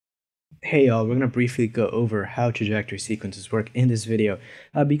Hey y'all, we're going to briefly go over how trajectory sequences work in this video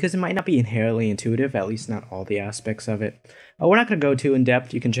because it might not be inherently intuitive, at least not all the aspects of it. We're not going to go too in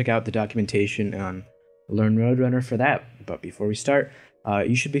depth. You can check out the documentation on Learn Roadrunner for that. But before we start,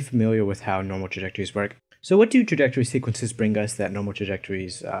 you should be familiar with how normal trajectories work. So what do trajectory sequences bring us that normal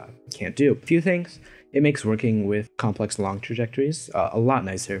trajectories can't do? A few things. It makes working with complex long trajectories a lot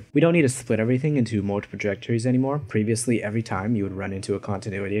nicer. We don't need to split everything into multiple trajectories anymore. Previously, every time you would run into a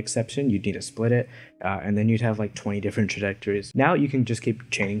continuity exception, you'd need to split it, and then you'd have like 20 different trajectories. Now you can just keep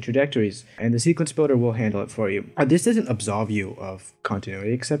chaining trajectories, and the sequence builder will handle it for you. This doesn't absolve you of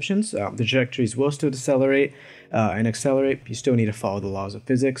continuity exceptions. The trajectories will still decelerate and accelerate. You still need to follow the laws of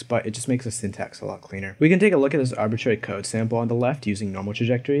physics, but it just makes the syntax a lot cleaner. We can take a look at this arbitrary code sample on the left using normal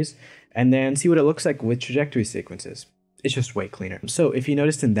trajectories, and then see what it looks like with trajectory sequences. It's just way cleaner. So if you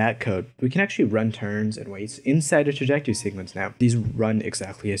noticed in that code, we can actually run turns and weights inside a trajectory sequence now. These run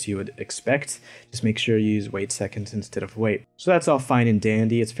exactly as you would expect. Just make sure you use wait seconds instead of wait. So that's all fine and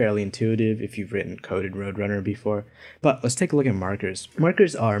dandy. It's fairly intuitive if you've written code in Roadrunner before. But let's take a look at markers.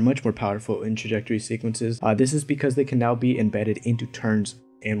 Markers are much more powerful in trajectory sequences. This is because they can now be embedded into turns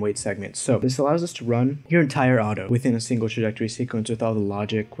and wait segments. So this allows us to run your entire auto within a single trajectory sequence with all the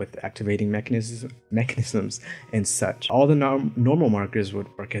logic, with activating mechanisms and such. All the normal markers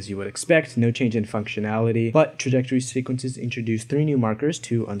would work as you would expect, no change in functionality, but trajectory sequences introduce 3 new markers,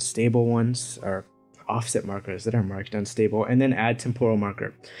 2 unstable ones, or offset markers that are marked unstable, and then add temporal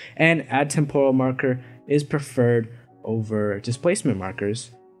marker. And add temporal marker is preferred over displacement markers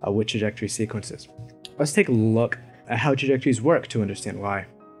with trajectory sequences. Let's take a look at how trajectories work to understand why.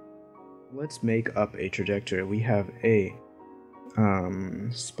 Let's make up a trajectory. We have a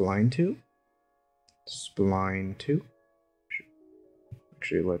spline 2.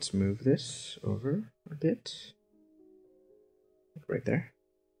 Actually, let's move this over a bit. Right there.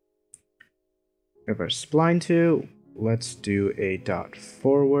 We have our spline 2. Let's do a dot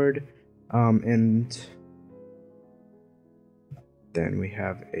forward. And then we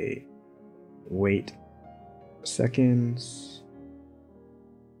have a wait seconds.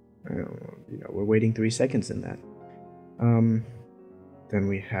 We're waiting 3 seconds in that. Then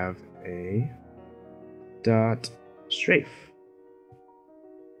we have a dot strafe.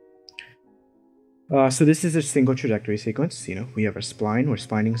 So this is a single trajectory sequence. We have a spline, we're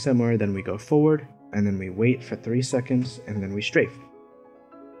splining somewhere, then we go forward, and then we wait for 3 seconds, and then we strafe.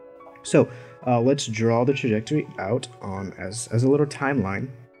 So let's draw the trajectory out on as a little timeline.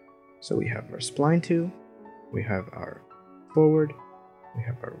 So we have our spline 2, we have our forward, we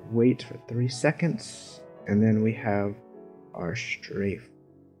have our wait for 3 seconds, and then we have our strafe.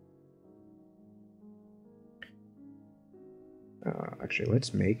 Actually,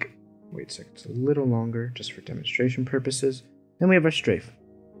 let's make wait seconds a little longer just for demonstration purposes. Then we have our strafe.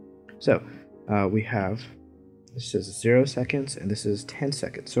 So we have, this is 0 seconds and this is 10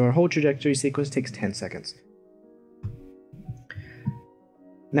 seconds. So our whole trajectory sequence takes 10 seconds.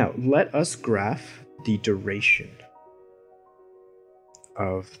 Now let us graph the duration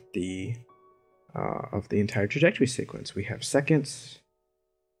of the entire trajectory sequence. We have seconds,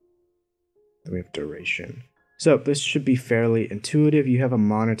 then we have duration. So this should be fairly intuitive. You have a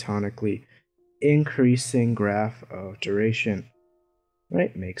monotonically increasing graph of duration,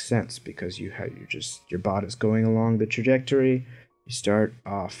 right? Makes sense because your bot is going along the trajectory. You start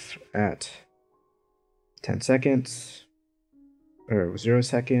off at 10 seconds or 0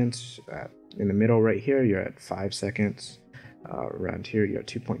 seconds. In the middle right here, you're at 5 seconds. Around here, you're at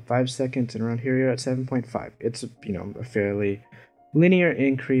 2.5 seconds, and around here, you're at 7.5. It's a fairly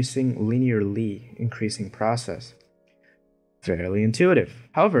linearly increasing process. Fairly intuitive.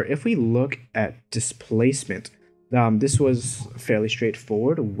 However, if we look at displacement, this was fairly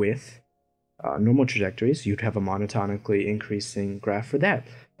straightforward with normal trajectories. You'd have a monotonically increasing graph for that.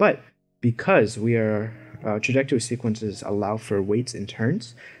 But because trajectory sequences allow for weights and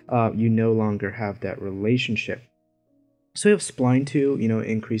turns, you no longer have that relationship. So we have spline 2,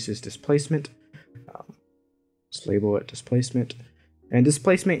 increases displacement. Let's label it displacement. And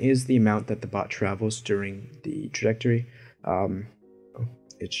displacement is the amount that the bot travels during the trajectory.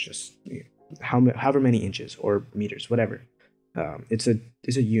 It's just however many inches or meters, whatever. It's a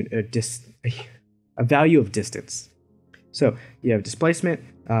value of distance. So you have displacement.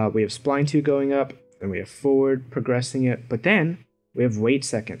 We have spline 2 going up, and we have forward progressing it. But then we have wait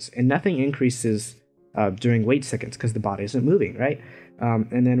seconds, and nothing increases during wait seconds because the bot isn't moving, right?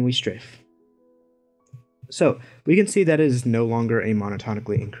 And then we strafe. So we can see that it is no longer a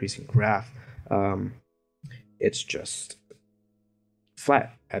monotonically increasing graph. It's just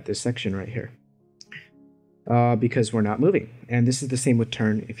flat at this section right here. because we're not moving. And this is the same with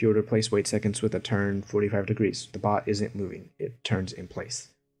turn. If you were to replace wait seconds with a turn 45 degrees, the bot isn't moving. It turns in place.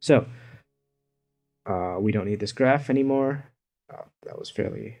 So we don't need this graph anymore. That was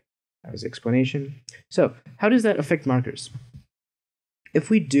the explanation. So how does that affect markers? If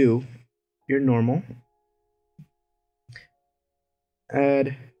we do your normal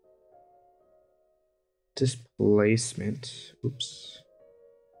add displacement,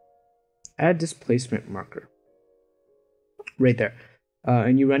 add displacement marker right there,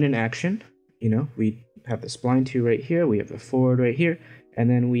 and you run an action, we have the spline 2 right here, we have the forward right here, and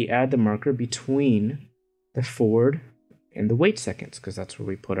then we add the marker between the forward and the wait seconds, because that's where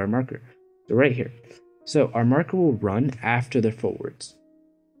we put our marker. So right here. So our marker will run after the forwards.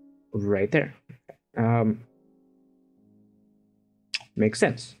 Right there. Makes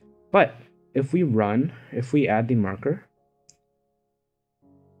sense. But if we add the marker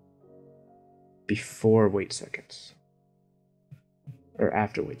before wait seconds, or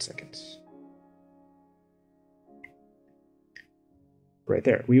after wait seconds, right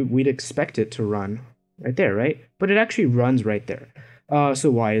there, we'd expect it to run right there, right? But it actually runs right there.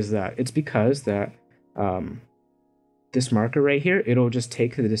 So why is that? It's because that this marker right here, it'll just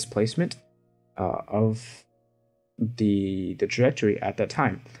take the displacement of the trajectory at that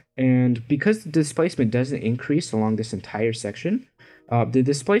time. And because the displacement doesn't increase along this entire section, the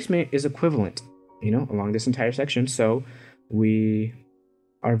displacement is equivalent, along this entire section. So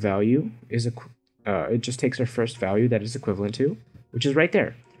our value is, it just takes our first value that is equivalent to, which is right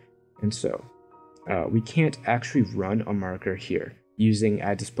there. And so we can't actually run a marker here using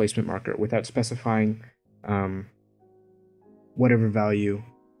add displacement marker without specifying whatever value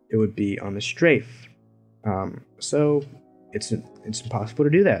it would be on the strafe. So it's impossible to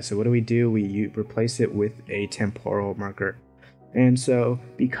do that. So what do? We replace it with a temporal marker. And so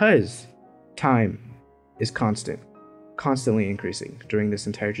because time is constantly increasing during this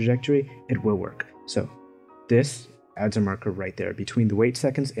entire trajectory, it will work. So this adds a marker right there between the wait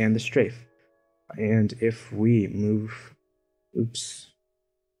seconds and the strafe. And if we move, we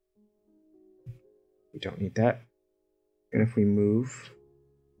don't need that. And if we move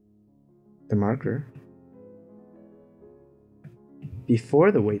the marker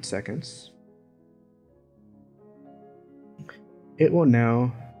before the wait seconds, it will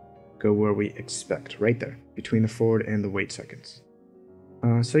now go where we expect, right there, between the forward and the wait seconds.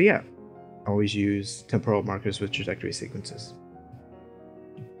 So yeah, always use temporal markers with trajectory sequences.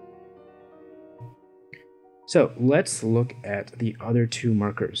 So let's look at the other two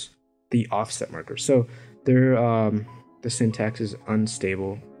markers, the offset markers. So they're the syntax is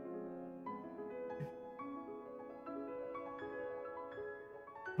unstable.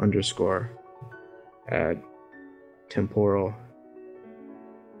 Underscore add temporal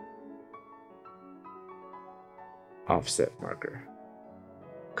offset marker.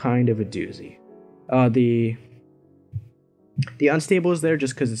 Kind of a doozy. The unstable is there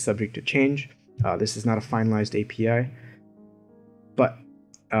just because it's subject to change. This is not a finalized API, but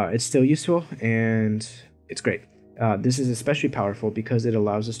it's still useful and it's great. This is especially powerful because it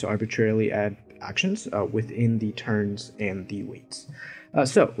allows us to arbitrarily add actions within the turns and the waits.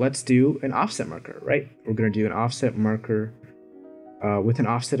 So let's do an offset marker, right? We're going to do an offset marker with an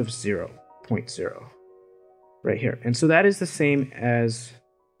offset of 0.0 right here. And so that is the same as,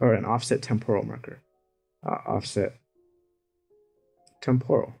 or an offset temporal marker. Offset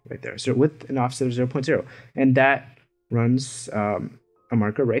temporal right there. So with an offset of 0.0. And that runs a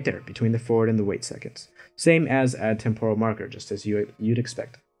marker right there between the forward and the wait seconds. Same as add temporal marker, just as you'd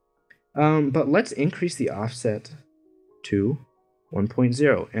expect. But let's increase the offset to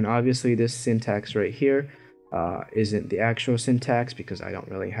 1.0. And obviously this syntax right here isn't the actual syntax because I don't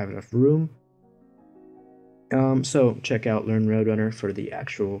really have enough room. So check out Learn Roadrunner for the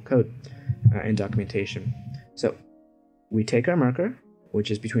actual code and documentation. So we take our marker,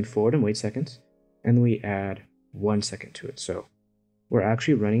 which is between forward and wait seconds, and we add 1 second to it. So we're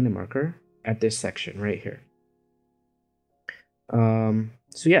actually running the marker at this section right here.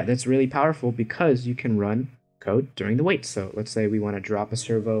 So yeah, that's really powerful because you can run code during the wait. So let's say we want to drop a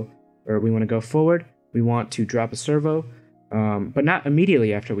servo, or we want to go forward. We want to drop a servo, but not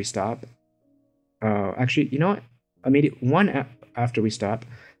immediately after we stop. Actually, you know what? After we stop,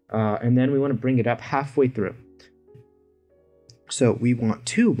 and then we want to bring it up halfway through. So we want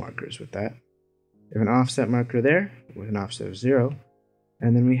 2 markers with that. We have an offset marker there with an offset of 0,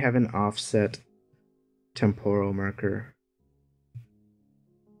 and then we have an offset temporal marker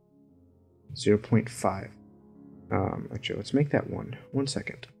 0.5. Actually, let's make that 1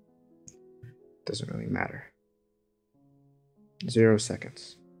 second. Doesn't really matter. 0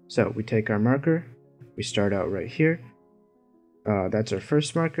 seconds. So we take our marker, we start out right here. That's our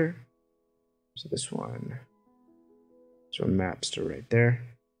first marker. So this one maps to right there.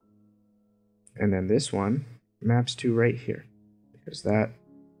 And then this one maps to right here, because that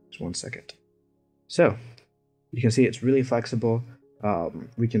is 1 second. So you can see it's really flexible.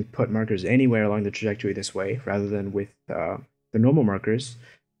 We can put markers anywhere along the trajectory this way, rather than with the normal markers,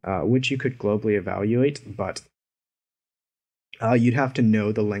 which you could globally evaluate, but you'd have to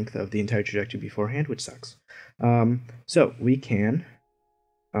know the length of the entire trajectory beforehand, which sucks. So we can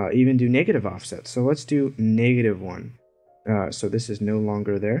even do negative offsets. So let's do -1. So this is no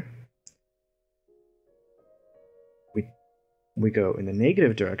longer there. We go in the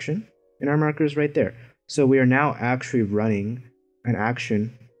negative direction, and our marker is right there. So we are now actually running an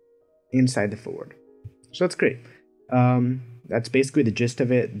action inside the forward. So that's great. That's basically the gist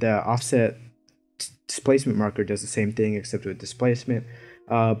of it. The offset displacement marker does the same thing except with displacement,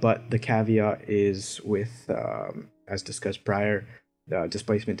 but the caveat is with, as discussed prior,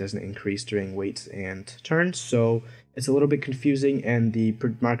 displacement doesn't increase during waits and turns, so it's a little bit confusing, and the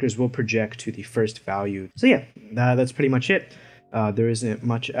markers will project to the first value. So yeah, that's pretty much it. There isn't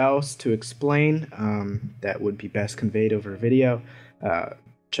much else to explain that would be best conveyed over a video.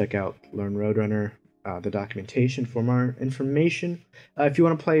 Check out Learn Roadrunner, the documentation for more information. If you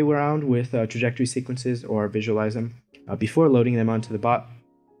want to play around with trajectory sequences or visualize them before loading them onto the bot,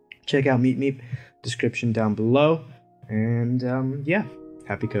 check out MeepMeep, description down below. And yeah,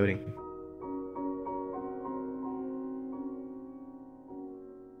 happy coding.